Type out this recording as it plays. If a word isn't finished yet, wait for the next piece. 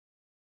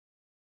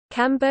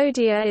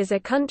Cambodia is a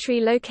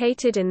country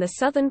located in the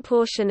southern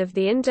portion of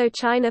the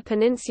Indochina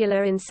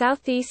Peninsula in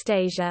Southeast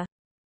Asia.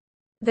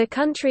 The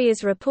country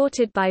is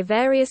reported by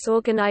various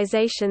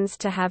organizations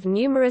to have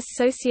numerous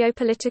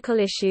socio-political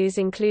issues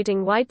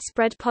including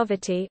widespread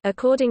poverty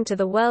according to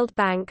the World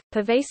Bank,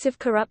 pervasive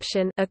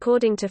corruption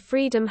according to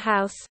Freedom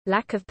House,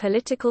 lack of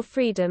political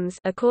freedoms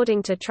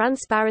according to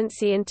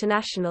Transparency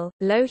International,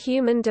 low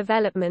human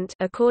development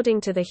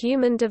according to the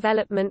Human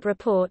Development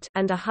Report,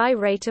 and a high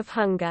rate of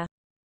hunger.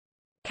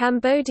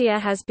 Cambodia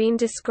has been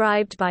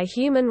described by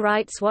Human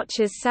Rights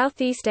Watch's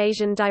Southeast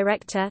Asian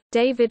director,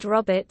 David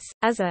Roberts,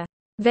 as a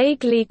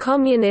vaguely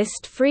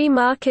communist free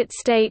market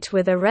state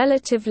with a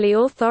relatively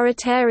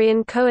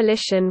authoritarian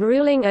coalition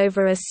ruling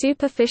over a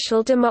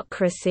superficial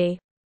democracy.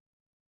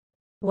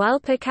 While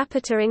per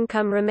capita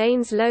income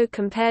remains low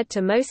compared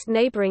to most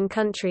neighboring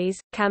countries,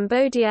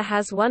 Cambodia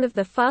has one of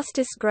the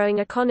fastest growing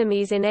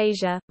economies in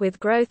Asia, with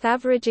growth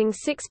averaging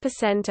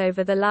 6%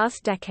 over the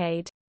last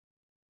decade.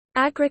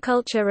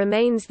 Agriculture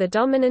remains the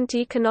dominant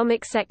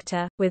economic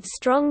sector, with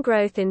strong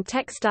growth in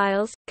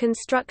textiles,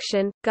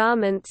 construction,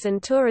 garments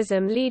and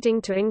tourism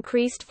leading to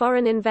increased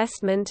foreign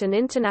investment and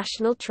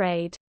international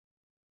trade.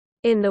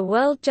 In the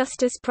World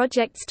Justice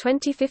Project's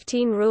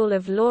 2015 Rule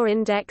of Law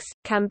Index,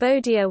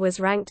 Cambodia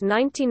was ranked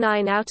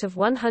 99 out of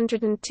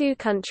 102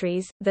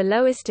 countries, the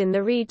lowest in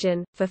the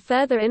region. For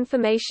further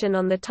information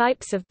on the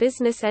types of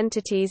business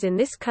entities in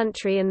this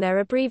country and their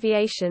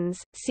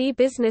abbreviations, see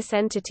Business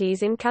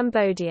entities in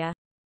Cambodia.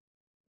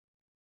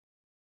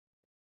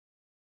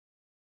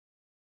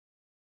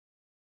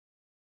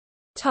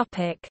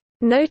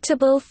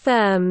 Notable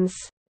firms.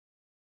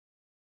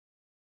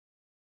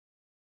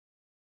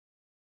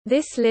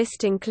 This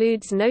list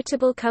includes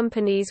notable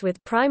companies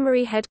with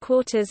primary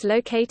headquarters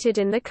located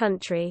in the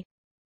country.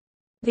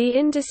 The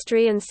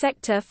industry and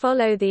sector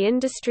follow the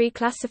industry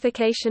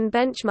classification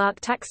benchmark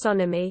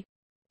taxonomy.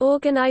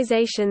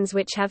 Organizations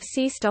which have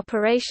ceased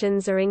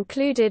operations are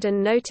included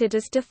and noted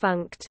as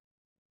defunct.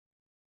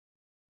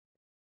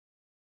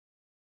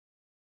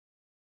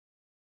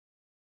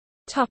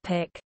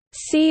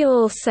 See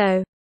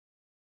also: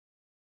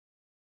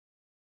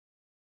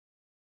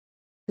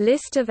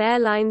 List of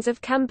airlines of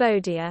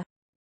Cambodia.